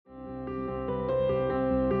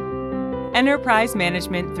Enterprise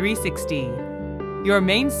Management 360, your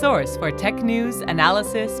main source for tech news,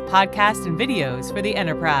 analysis, podcasts, and videos for the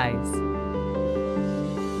enterprise.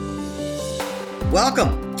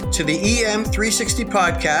 Welcome to the EM360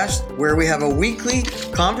 podcast, where we have a weekly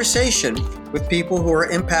conversation with people who are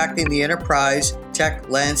impacting the enterprise tech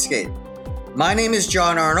landscape. My name is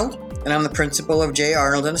John Arnold, and I'm the principal of J.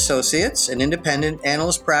 Arnold & Associates, an independent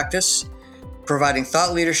analyst practice providing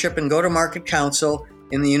thought leadership and go-to-market counsel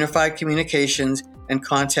in the unified communications and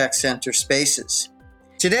contact center spaces.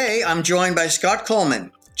 Today, I'm joined by Scott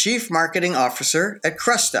Coleman, Chief Marketing Officer at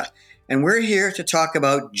Cresta, and we're here to talk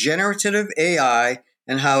about generative AI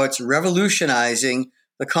and how it's revolutionizing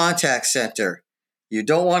the contact center. You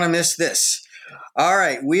don't want to miss this. All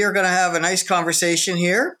right, we are going to have a nice conversation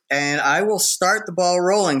here, and I will start the ball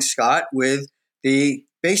rolling, Scott, with the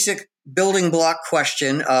basic building block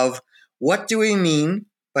question of what do we mean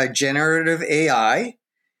by generative AI,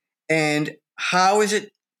 and how is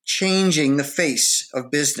it changing the face of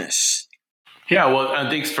business? Yeah, well,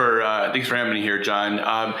 thanks for having me here, John.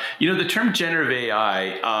 The term generative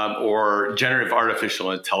AI or generative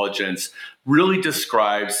artificial intelligence really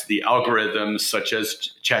describes the algorithms such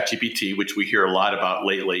as ChatGPT, which we hear a lot about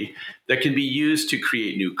lately, that can be used to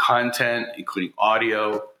create new content, including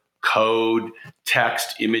audio, code,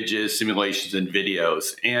 text, images, simulations, and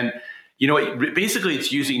videos. And basically,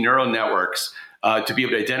 it's using neural networks to be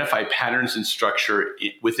able to identify patterns and structure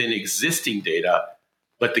within existing data.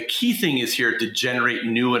 But the key thing is here to generate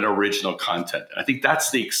new and original content. And I think that's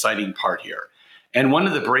the exciting part here. And one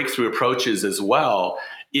of the breakthrough approaches as well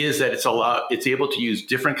is that it's able to use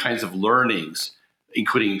different kinds of learnings,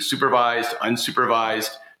 including supervised,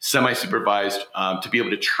 unsupervised, semi-supervised, to be able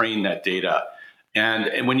to train that data.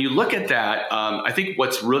 And when you look at that, I think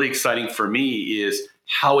what's really exciting for me is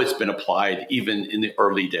how it's been applied even in the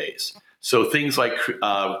early days. So things like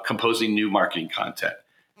composing new marketing content,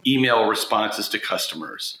 email responses to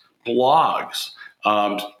customers, blogs,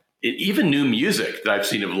 even new music that I've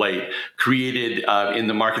seen of late created in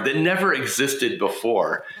the market that never existed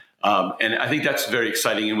before. And I think that's very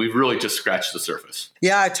exciting, and we've really just scratched the surface.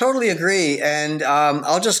 Yeah, I totally agree. And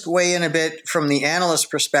I'll just weigh in a bit from the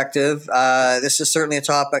analyst perspective. This is certainly a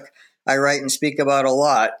topic I write and speak about a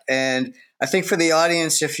lot. And I think for the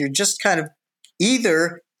audience, if you're just kind of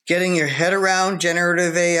either getting your head around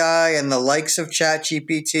generative AI and the likes of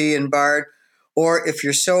ChatGPT and Bard, or if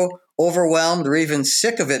you're so overwhelmed or even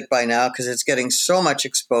sick of it by now because it's getting so much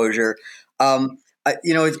exposure,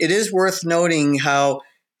 it is worth noting how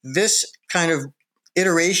this kind of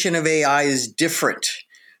iteration of AI is different,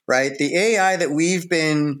 right? The AI that we've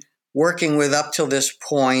been working with up till this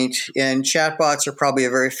point, and chatbots are probably a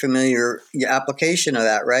very familiar application of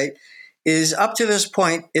that, right? Is up to this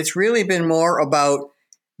point, it's really been more about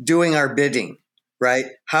doing our bidding, right?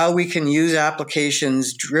 How we can use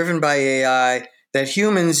applications driven by AI that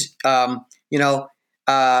humans,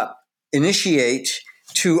 initiate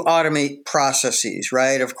to automate processes,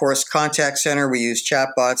 right? Of course, contact center, we use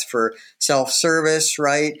chatbots for self-service,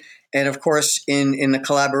 right? And of course, in the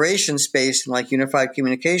collaboration space, like unified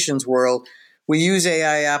communications world, we use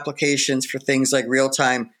AI applications for things like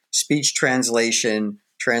real-time speech translation,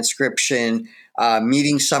 transcription,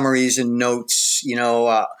 meeting summaries and notes,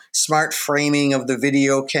 smart framing of the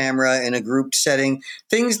video camera in a group setting,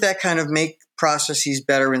 things that kind of make processes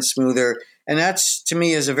better and smoother. And that's, to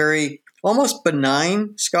me, is a very almost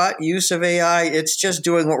benign, Scott, use of AI. It's just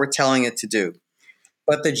doing what we're telling it to do.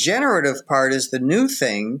 But the generative part is the new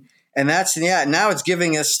thing. And now it's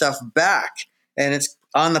giving us stuff back. And it's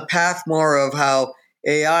on the path more of how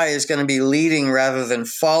AI is going to be leading rather than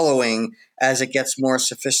following as it gets more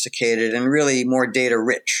sophisticated and really more data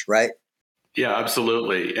rich, right? Yeah,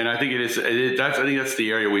 absolutely. And I think I think that's the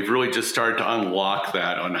area we've really just started to unlock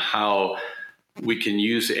that on how we can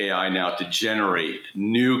use AI now to generate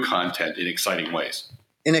new content in exciting ways.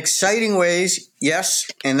 In exciting ways, yes.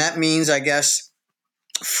 And that means, I guess,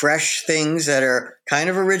 fresh things that are kind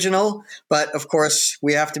of original. But of course,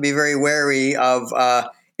 we have to be very wary of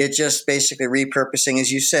it just basically repurposing,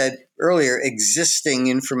 as you said earlier, existing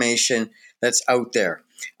information that's out there.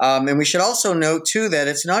 And we should also note, too, that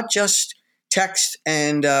it's not just text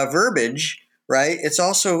and verbiage, right? It's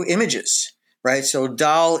also images, right? So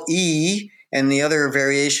DAL-E and the other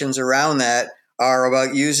variations around that are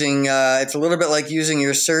about using, it's a little bit like using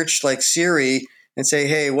your search like Siri and say,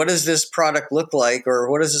 hey, what does this product look like? Or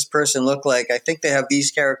what does this person look like? I think they have these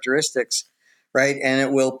characteristics, right? And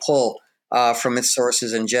it will pull from its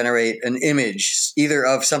sources and generate an image, either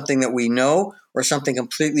of something that we know or something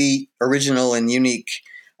completely original and unique.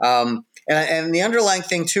 And the underlying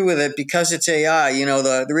thing, too, with it, because it's AI,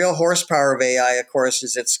 the real horsepower of AI, of course,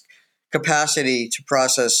 is its capacity to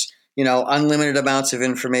process, unlimited amounts of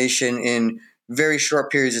information in very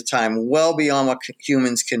short periods of time, well beyond what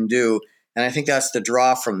humans can do. And I think that's the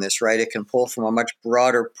draw from this, right? It can pull from a much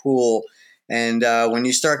broader pool. And when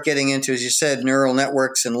you start getting into, as you said, neural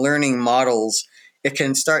networks and learning models, it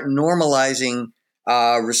can start normalizing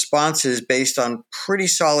responses based on pretty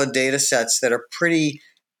solid data sets that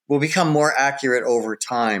will become more accurate over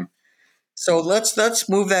time. So let's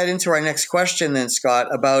move that into our next question then, Scott,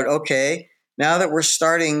 about, okay, now that we're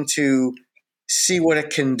starting to see what it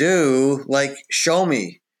can do, like, show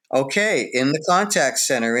me. Okay, in the contact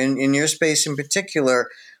center, in your space in particular,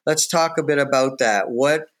 let's talk a bit about that.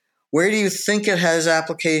 Where do you think it has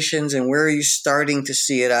applications, and where are you starting to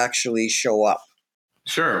see it actually show up?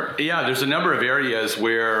 Sure. Yeah, there's a number of areas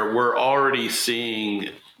where we're already seeing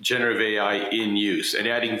generative AI in use and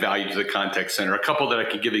adding value to the contact center. A couple that I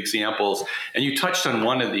could give examples, and you touched on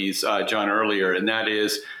one of these, John, earlier, and that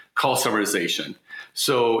is call summarization.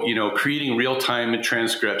 So, creating real-time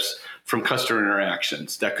transcripts from customer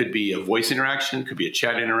interactions. That could be a voice interaction, could be a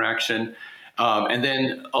chat interaction, and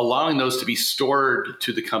then allowing those to be stored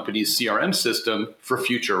to the company's CRM system for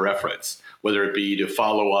future reference, whether it be to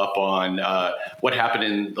follow up on what happened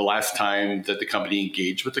in the last time that the company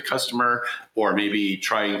engaged with the customer, or maybe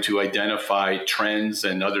trying to identify trends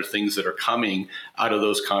and other things that are coming out of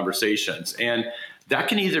those conversations. And that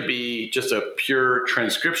can either be just a pure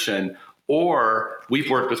transcription, or we've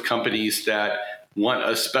worked with companies that want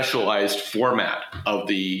a specialized format of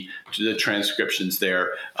the transcriptions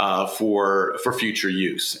there for future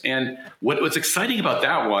use. And what's exciting about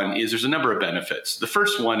that one is there's a number of benefits. The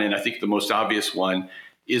first one, and I think the most obvious one,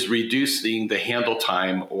 is reducing the handle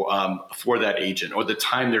time for that agent, or the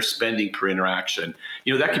time they're spending per interaction.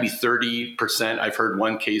 That could be 30%. I've heard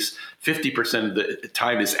one case, 50% of the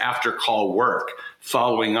time is after call work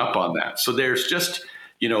following up on that. So there's just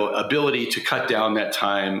ability to cut down that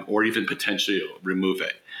time, or even potentially remove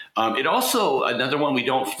it. It also, another one we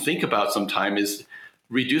don't think about sometimes, is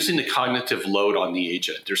reducing the cognitive load on the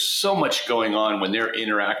agent. There's so much going on when they're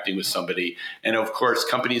interacting with somebody. And of course,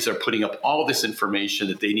 companies are putting up all this information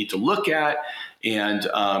that they need to look at and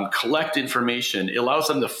collect information. It allows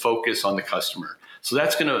them to focus on the customer. So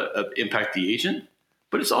that's going to impact the agent,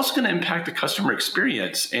 but it's also going to impact the customer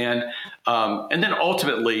experience. And then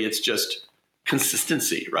ultimately, it's just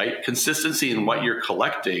consistency, right? Consistency in what you're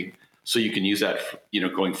collecting, so you can use that,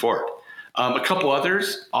 going forward. A couple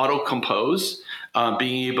others: auto compose,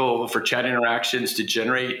 being able for chat interactions to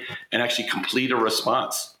generate and actually complete a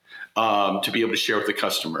response to be able to share with the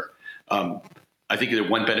customer. I think that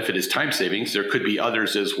one benefit is time savings. There could be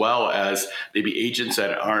others as well, as maybe agents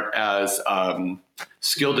that aren't as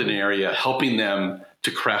skilled in an area, helping them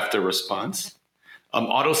to craft their response.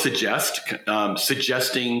 Auto suggest,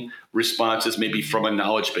 suggesting responses maybe from a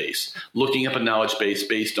knowledge base, looking up a knowledge base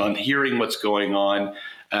based on hearing what's going on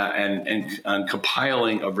and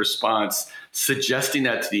compiling a response, suggesting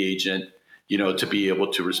that to the agent, to be able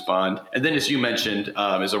to respond. And then, as you mentioned,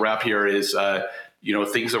 as a wrap here, is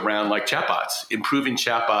things around like chatbots, improving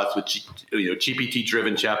chatbots with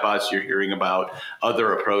GPT-driven chatbots. You're hearing about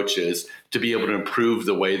other approaches to be able to improve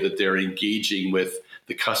the way that they're engaging with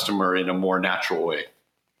the customer in a more natural way.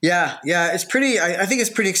 Yeah, it's pretty. I think it's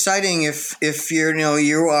pretty exciting if you're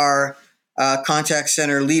you are a contact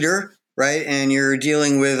center leader, right? And you're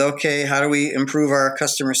dealing with, okay, how do we improve our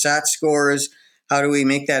customer sat scores? How do we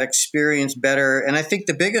make that experience better? And I think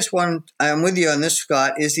the biggest one, I'm with you on this,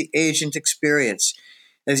 Scott, is the agent experience.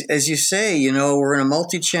 As you say, we're in a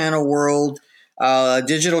multi-channel world.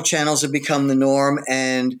 Digital channels have become the norm,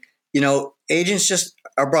 and agents just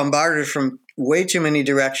are bombarded from way too many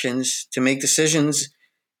directions to make decisions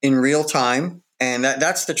in real time. And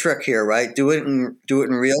that's the trick here, right? Do it in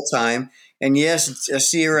real time. And yes, a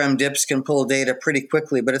CRM dips can pull data pretty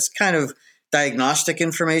quickly, but it's kind of diagnostic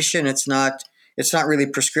information. It's not really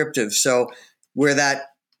prescriptive. So where that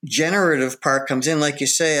generative part comes in, like you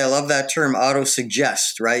say, I love that term, auto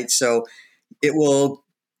suggest, right? So it will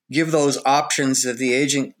give those options that the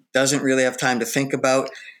agent doesn't really have time to think about.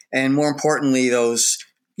 And more importantly, those,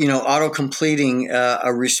 auto completing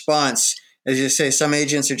a response. As you say, some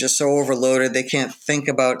agents are just so overloaded, they can't think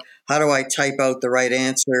about, how do I type out the right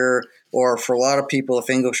answer? Or for a lot of people, if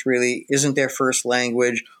English really isn't their first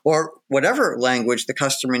language, or whatever language the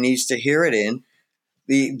customer needs to hear it in,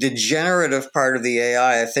 the generative part of the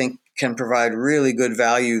AI, I think, can provide really good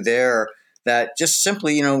value there, that just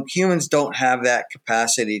simply, humans don't have that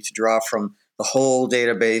capacity to draw from the whole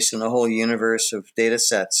database and the whole universe of data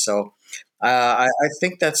sets. So I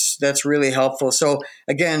think that's really helpful. So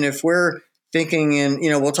again, if we're thinking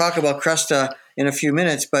we'll talk about Cresta in a few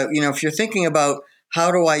minutes, but if you're thinking about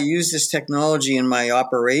how do I use this technology in my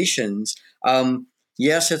operations?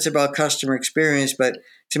 Yes, it's about customer experience, but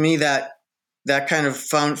to me, that kind of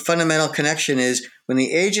fundamental connection is when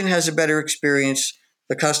the agent has a better experience,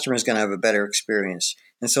 the customer is going to have a better experience.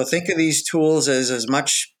 And so think of these tools as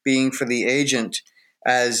much being for the agent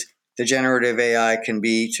as the generative AI can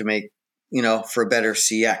be to make, for a better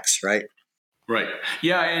CX, right? Right.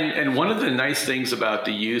 Yeah. And one of the nice things about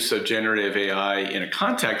the use of generative AI in a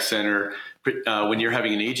contact center when you're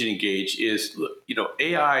having an agent engage is,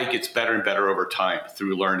 AI gets better and better over time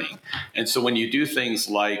through learning. And so when you do things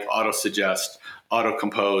like auto suggest, auto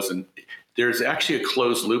compose, and there's actually a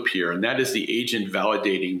closed loop here, and that is the agent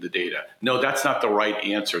validating the data. No, that's not the right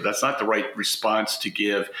answer. That's not the right response to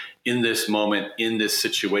give in this moment, in this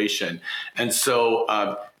situation. And so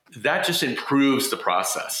that just improves the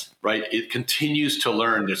process, right? It continues to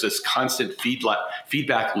learn. There's this constant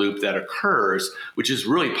feedback loop that occurs, which is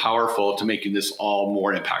really powerful to making this all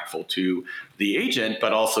more impactful to the agent,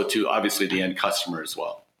 but also to obviously the end customer as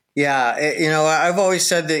well. Yeah, I've always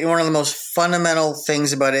said that one of the most fundamental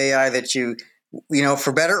things about AI that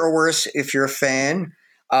for better or worse, if you're a fan,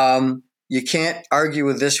 you can't argue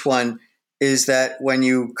with this one, is that when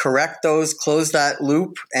you correct those, close that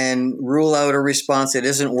loop and rule out a response that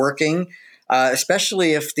isn't working,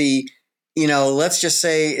 especially if let's just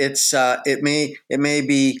say it may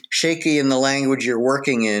be shaky in the language you're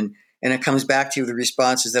working in, and it comes back to you with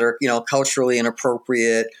responses that are, culturally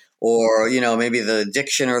inappropriate, or, maybe the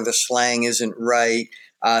diction or the slang isn't right,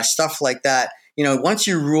 stuff like that. Once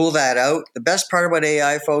you rule that out, the best part about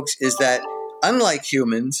AI, folks, is that unlike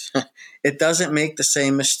humans, it doesn't make the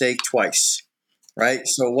same mistake twice, right?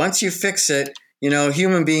 So once you fix it,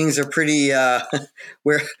 human beings are pretty,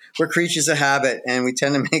 we're creatures of habit, and we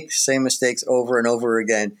tend to make the same mistakes over and over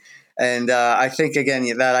again. And I think, again,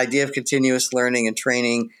 that idea of continuous learning and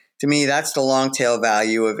training, to me, that's the long tail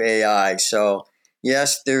value of AI. So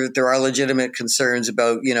yes, there are legitimate concerns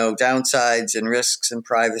about, downsides and risks and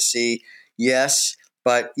privacy. Yes,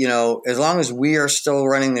 but, as long as we are still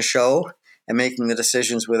running the show and making the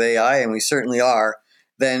decisions with AI, and we certainly are,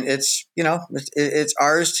 then it's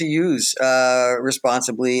ours to use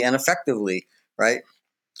responsibly and effectively, right?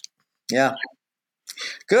 Yeah.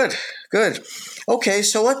 Good. Okay,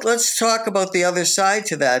 so let's talk about the other side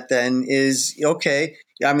to that then is, okay,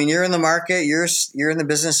 I mean, you're in the market, you're in the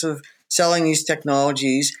business of selling these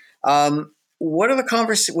technologies. What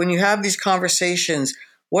are when you have these conversations,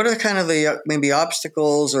 what are kind of the maybe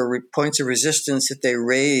obstacles or points of resistance that they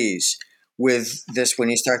raise with this when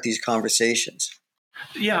you start these conversations?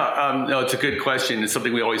 Yeah, no, it's a good question. It's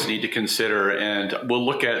something we always need to consider, and we'll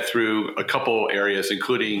look at through a couple areas,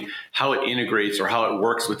 including how it integrates or how it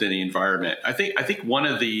works within the environment. I think one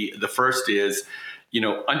of the first is,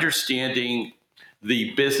 understanding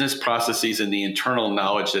the business processes and the internal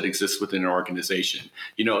knowledge that exists within an organization.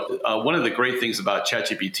 One of the great things about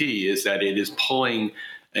ChatGPT is that it is pulling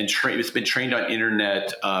and it's been trained on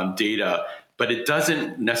internet data, but it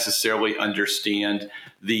doesn't necessarily understand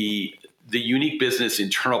the unique business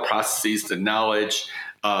internal processes, the knowledge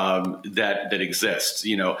that exists,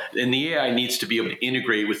 and the AI needs to be able to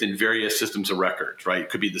integrate within various systems of record, right? It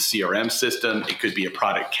could be the CRM system, it could be a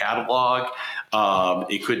product catalog,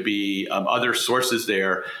 it could be other sources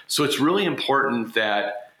there. So it's really important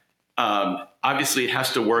that obviously it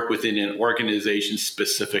has to work within an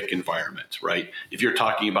organization-specific environment, right? If you're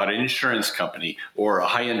talking about an insurance company or a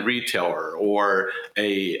high-end retailer or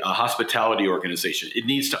a hospitality organization, it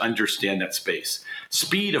needs to understand that space.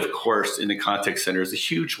 Speed, of course, in the contact center is a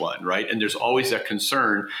huge one, right? And there's always that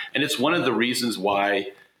concern. And it's one of the reasons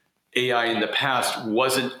why AI in the past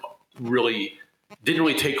didn't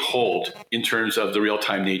really take hold in terms of the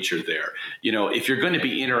real-time nature there. If you're going to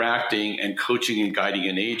be interacting and coaching and guiding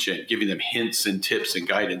an agent, giving them hints and tips and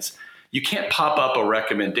guidance, you can't pop up a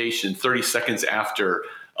recommendation 30 seconds after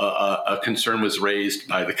a concern was raised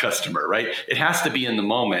by the customer, right? It has to be in the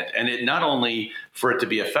moment, and it not only for it to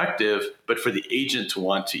be effective, but for the agent to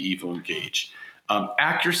want to even engage.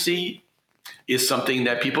 Accuracy is something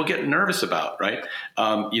that people get nervous about, right?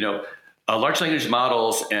 Large language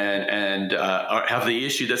models and have the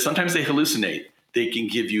issue that sometimes they hallucinate. They can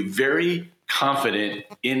give you very confident,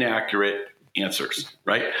 inaccurate answers,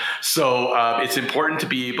 right? So it's important to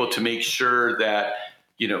be able to make sure that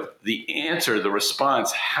the answer, the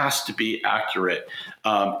response has to be accurate.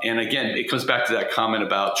 And again, it comes back to that comment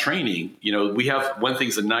about training. We have one thing,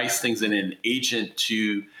 the nice things in an agent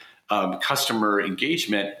to customer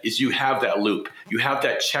engagement is you have that loop, you have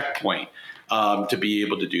that checkpoint to be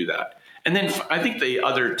able to do that. And then I think the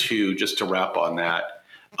other two, just to wrap on that,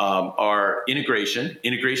 are integration.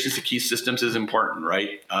 Integrations to key systems is important,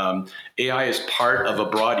 right? AI is part of a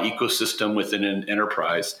broad ecosystem within an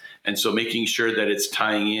enterprise. And so making sure that it's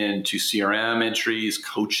tying in to CRM entries,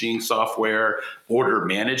 coaching software, order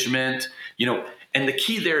management, and the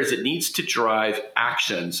key there is it needs to drive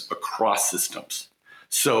actions across systems.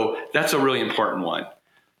 So that's a really important one.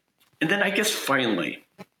 And then I guess finally,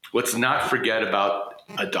 let's not forget about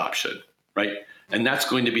adoption, right? And that's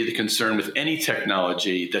going to be the concern with any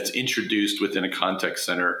technology that's introduced within a contact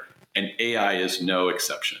center, and AI is no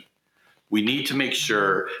exception. We need to make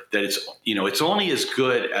sure that it's only as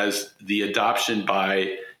good as the adoption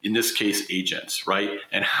by, in this case, agents, right?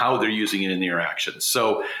 And how they're using it in the interactions.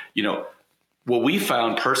 So, what we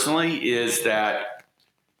found personally is that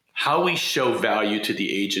how we show value to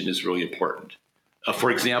the agent is really important.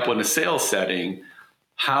 For example, in a sales setting,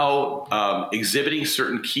 how exhibiting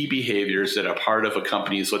certain key behaviors that are part of a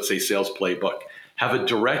company's, let's say, sales playbook have a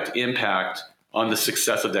direct impact on the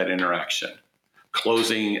success of that interaction.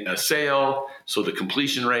 Closing a sale, so the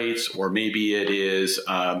completion rates, or maybe it is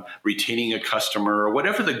retaining a customer, or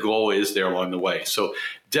whatever the goal is there along the way. So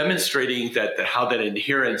demonstrating that how that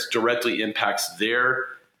adherence directly impacts their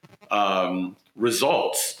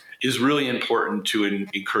results is really important to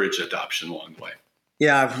encourage adoption along the way.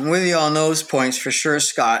 Yeah, I'm with you on those points for sure,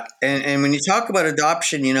 Scott. And when you talk about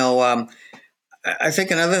adoption, I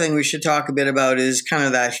think another thing we should talk a bit about is kind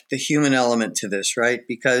of the human element to this, right?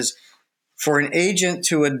 Because for an agent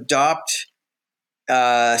to adopt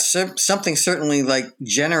something certainly like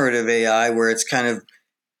generative AI, where it's kind of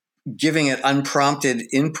giving it unprompted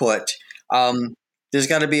input, there's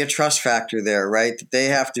got to be a trust factor there, right? That they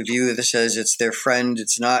have to view this as it's their friend.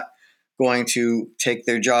 It's not going to take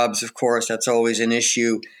their jobs, of course. That's always an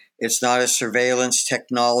issue. It's not a surveillance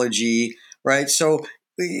technology, right? So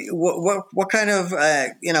what kind of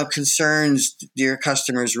concerns do your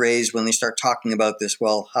customers raise when they start talking about this?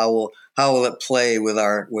 Well, how will it play with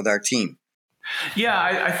our team? Yeah,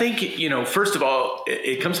 I think, first of all,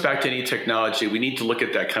 it comes back to any technology. We need to look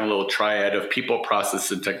at that kind of little triad of people,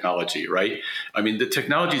 process, and technology, right? I mean, the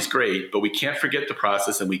technology is great, but we can't forget the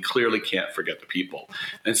process, and we clearly can't forget the people.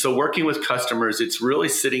 And so working with customers, it's really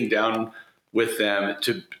sitting down with them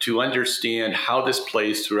to understand how this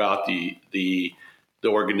plays throughout the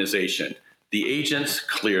organization. The agents,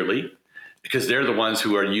 clearly, because they're the ones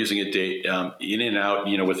who are using it in and out,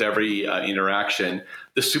 with every interaction.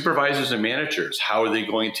 The supervisors and managers, how are they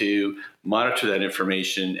going to monitor that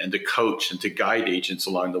information and to coach and to guide agents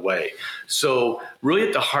along the way? So really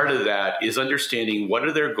at the heart of that is understanding what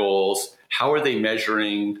are their goals, how are they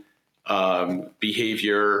measuring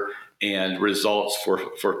behavior and results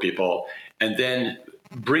for people, and then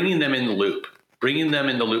bringing them in the loop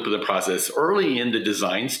of the process early in the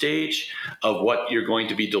design stage of what you're going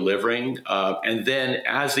to be delivering. And then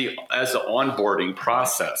as the onboarding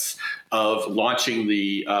process of launching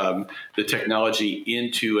the technology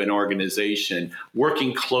into an organization,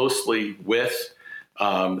 working closely with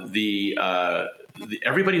everybody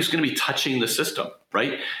who's going to be touching the system,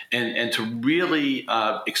 right? And to really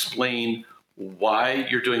explain why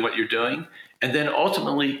you're doing what you're doing, and then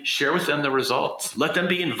ultimately share with them the results. Let them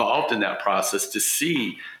be involved in that process to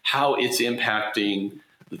see how it's impacting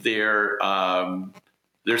their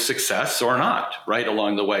success or not, right,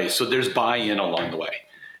 along the way. So there's buy-in along the way.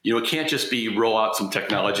 It can't just be roll out some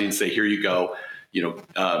technology and say, here you go,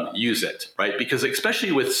 use it, right? Because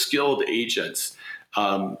especially with skilled agents,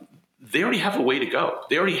 they already have a way to go.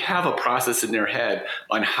 They already have a process in their head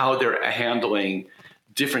on how they're handling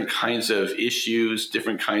different kinds of issues,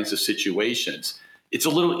 different kinds of situations. It's a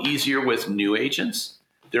little easier with new agents.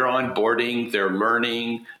 They're onboarding, they're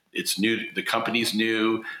learning, it's new, the company's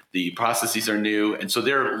new, the processes are new, and so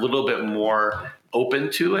they're a little bit more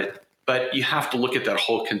open to it. But you have to look at that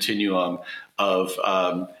whole continuum of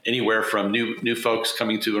anywhere from new folks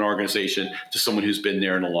coming to an organization to someone who's been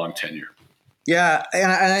there in a long tenure. Yeah,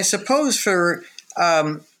 and I suppose for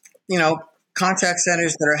contact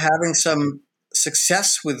centers that are having some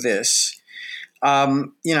success with this,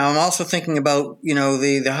 I'm also thinking about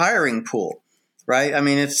the hiring pool, right? I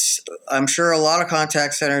mean, I'm sure a lot of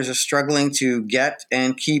contact centers are struggling to get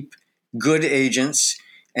and keep good agents,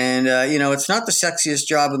 and it's not the sexiest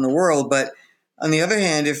job in the world. But on the other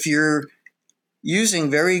hand, if you're using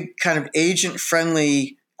very kind of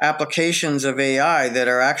agent-friendly applications of AI that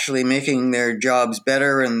are actually making their jobs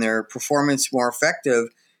better and their performance more effective,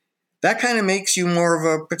 that kind of makes you more of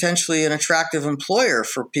a potentially an attractive employer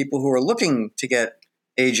for people who are looking to get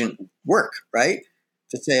agent work, right?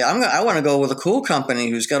 To say, I want to go with a cool company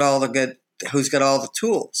who's got all the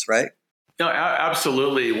tools, right? No,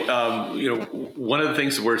 absolutely. One of the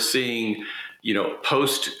things that we're seeing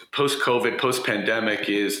post COVID, post pandemic,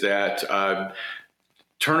 is that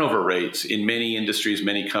turnover rates in many industries,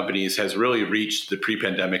 many companies has really reached the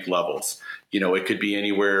pre-pandemic levels. It could be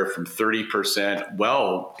anywhere from 30%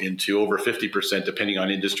 well into over 50%, depending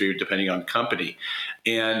on industry, depending on company.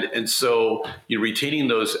 And so retaining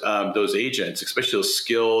those agents, especially those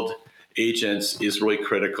skilled agents, is really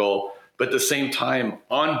critical. But at the same time,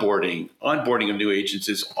 onboarding of new agents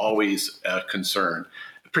is always a concern,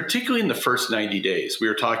 particularly in the first 90 days. We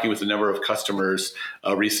were talking with a number of customers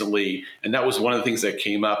recently, and that was one of the things that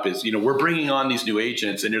came up is, we're bringing on these new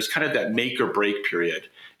agents, and there's kind of that make or break period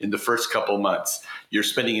in the first couple of months. You're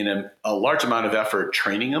spending a large amount of effort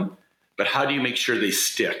training them, but how do you make sure they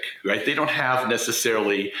stick, right? They don't have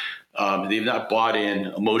necessarily, they've not bought in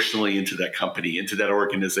emotionally into that company, into that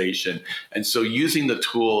organization. And so using the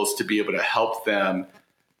tools to be able to help them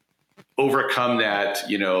overcome that,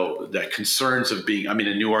 that concerns of being, I'm in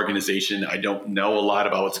a new organization, I don't know a lot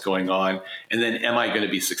about what's going on, and then am I going to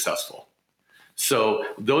be successful? So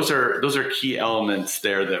those are key elements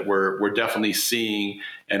there that we're definitely seeing,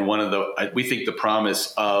 and we think the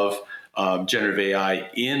promise of generative AI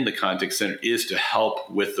in the contact center is to help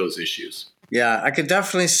with those issues. Yeah, I could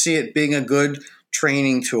definitely see it being a good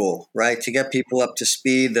training tool, right? To get people up to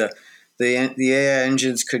speed. The AI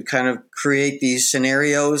engines could kind of create these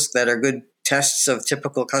scenarios that are good tests of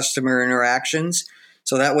typical customer interactions.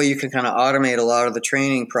 So that way you can kind of automate a lot of the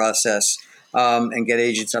training process and get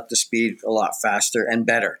agents up to speed a lot faster and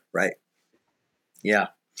better, right? Yeah.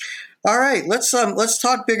 All right, let's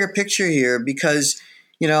talk bigger picture here, because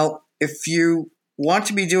if you want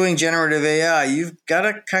to be doing generative AI, you've got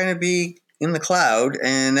to kind of be in the cloud,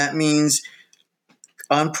 and that means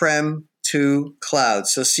on-prem to cloud,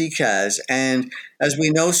 so CCaaS. And as we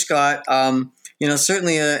know, Scott,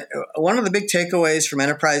 certainly one of the big takeaways from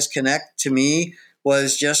Enterprise Connect to me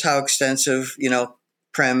was just how extensive,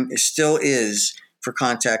 prem still is for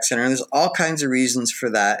contact center. And there's all kinds of reasons for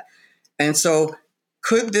that. And so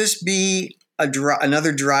could this be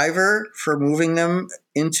another driver for moving them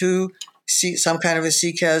into some kind of a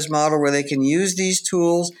CCaaS model where they can use these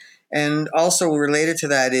tools? And also related to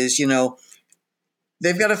that is,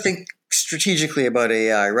 they've got to think strategically about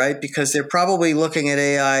AI, right? Because they're probably looking at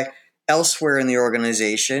AI elsewhere in the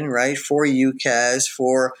organization, right? For UCaaS,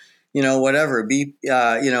 for whatever, billing,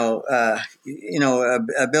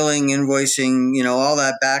 invoicing, all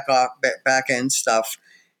that back end stuff.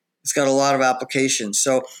 It's got a lot of applications.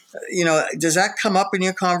 So, does that come up in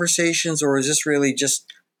your conversations, or is this really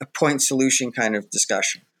just a point solution kind of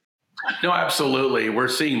discussion? No, absolutely. We're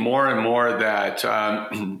seeing more and more that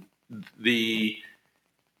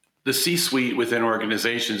the C-suite within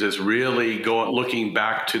organizations is really looking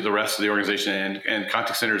back to the rest of the organization, and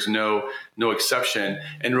contact centers no exception,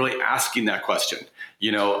 and really asking that question.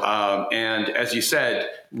 And as you said,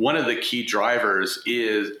 one of the key drivers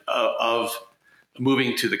is of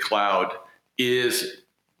moving to the cloud is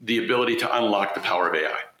the ability to unlock the power of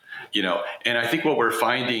AI. And I think what we're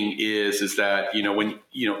finding is that when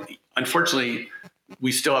unfortunately,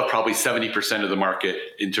 we still have probably 70% of the market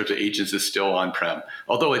in terms of agents is still on-prem,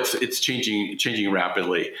 although it's changing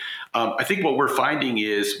rapidly. I think what we're finding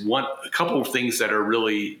is a couple of things that are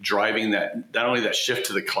really driving that, not only that shift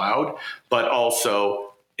to the cloud, but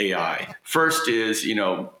also AI. First is,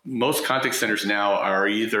 most contact centers now are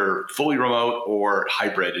either fully remote or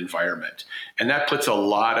hybrid environment. And that puts a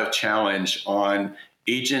lot of challenge on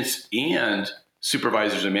agents and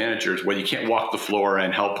supervisors and managers, where you can't walk the floor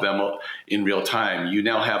and help them in real time. You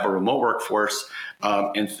now have a remote workforce,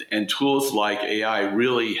 and tools like AI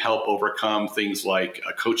really help overcome things like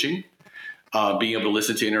coaching, being able to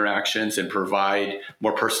listen to interactions and provide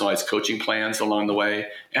more personalized coaching plans along the way,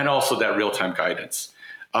 and also that real-time guidance.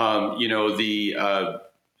 The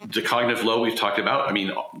cognitive load we've talked about,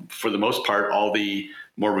 for the most part, all the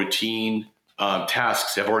more routine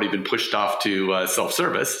tasks have already been pushed off to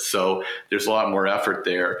self-service. So there's a lot more effort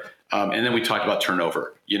there. And then we talked about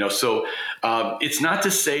turnover, so it's not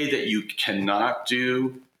to say that you cannot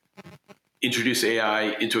introduce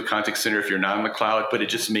AI into a contact center if you're not in the cloud, but it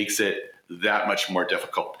just makes it that much more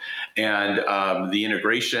difficult. And the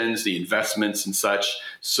integrations, the investments and such.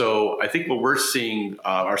 So I think what we're seeing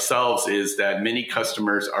ourselves is that many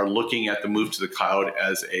customers are looking at the move to the cloud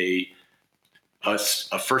as a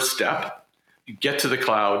first step. Get to the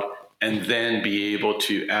cloud and then be able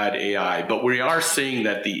to add AI. But we are seeing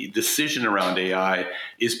that the decision around AI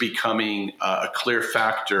is becoming a clear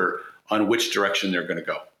factor on which direction they're going to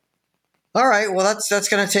go. All right. Well, that's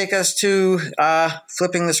going to take us to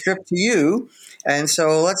flipping the script to you. And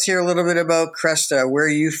so let's hear a little bit about Cresta, where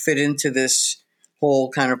you fit into this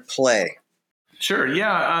whole kind of play. Sure.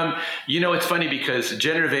 Yeah. It's funny because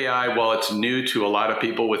generative AI, while it's new to a lot of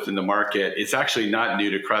people within the market, it's actually not new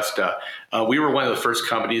to Cresta. We were one of the first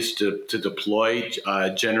companies to deploy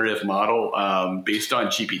a generative model based on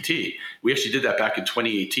GPT. We actually did that back in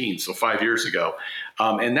 2018, so 5 years ago.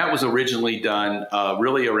 And that was originally done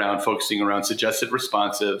really focusing around suggested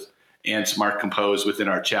responsive and smart compose within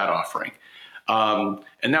our chat offering.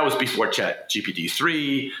 And that was before Chat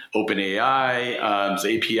GPT-3, OpenAI's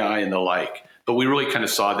API, and the like. But we really kind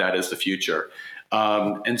of saw that as the future.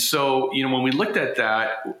 And so, when we looked at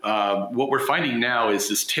that, what we're finding now is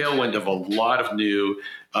this tailwind of a lot of new,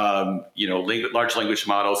 large language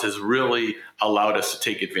models has really allowed us to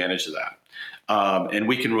take advantage of that. And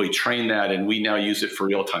we can really train that, and we now use it for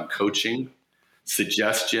real-time coaching,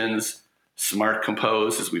 suggestions, smart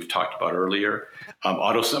compose, as we've talked about earlier,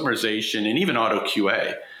 auto summarization, and even auto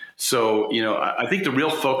QA. So, I think the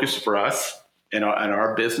real focus for us and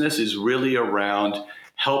our business is really around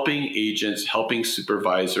helping agents, helping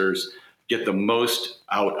supervisors get the most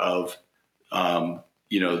out of,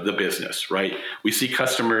 the business, right? We see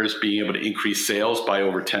customers being able to increase sales by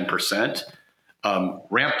over 10%.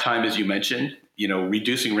 Ramp time, as you mentioned,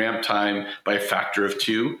 reducing ramp time by a factor of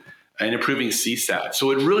 2 and improving CSAT.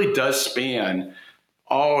 So it really does span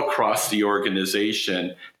all across the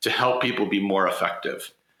organization to help people be more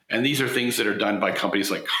effective. And these are things that are done by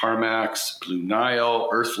companies like CarMax, Blue Nile,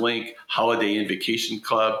 Earthlink, Holiday Inn Vacation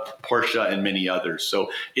Club, Porsche, and many others.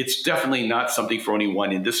 So it's definitely not something for only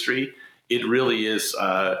one industry. It really is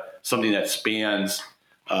something that spans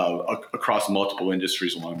across multiple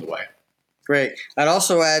industries along the way. Great. I'd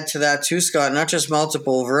also add to that too, Scott, not just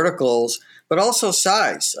multiple verticals, but also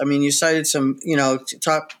size. I mean, you cited some,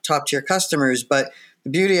 top tier customers, but the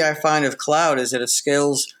beauty I find of cloud is that it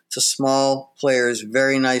scales to small players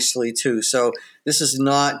very nicely too. So this is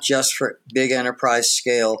not just for big enterprise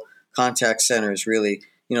scale contact centers, really.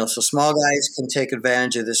 So small guys can take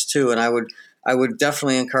advantage of this too. And I would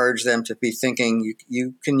definitely encourage them to be thinking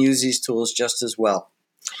you can use these tools just as well.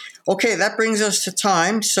 Okay, that brings us to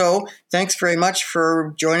time. So thanks very much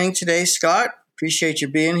for joining today, Scott. Appreciate you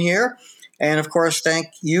being here. And of course, thank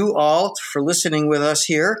you all for listening with us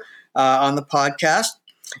here on the podcast.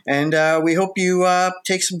 And we hope you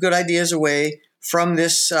take some good ideas away from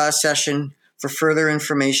this session for further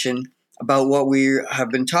information about what we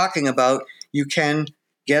have been talking about. You can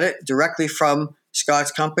get it directly from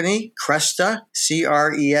Scott's company, Cresta,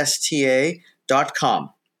 CRESTA.com.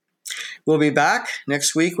 We'll be back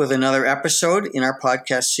next week with another episode in our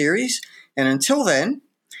podcast series. And until then,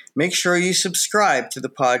 make sure you subscribe to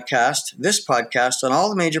this podcast on all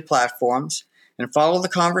the major platforms, and follow the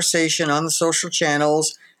conversation on the social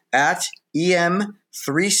channels at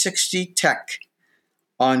EM360Tech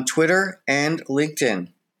on Twitter and LinkedIn.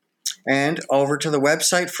 And over to the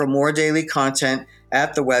website for more daily content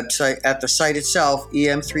at the site itself,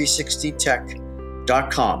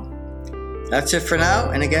 em360tech.com. That's it for now.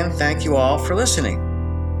 And again, thank you all for listening.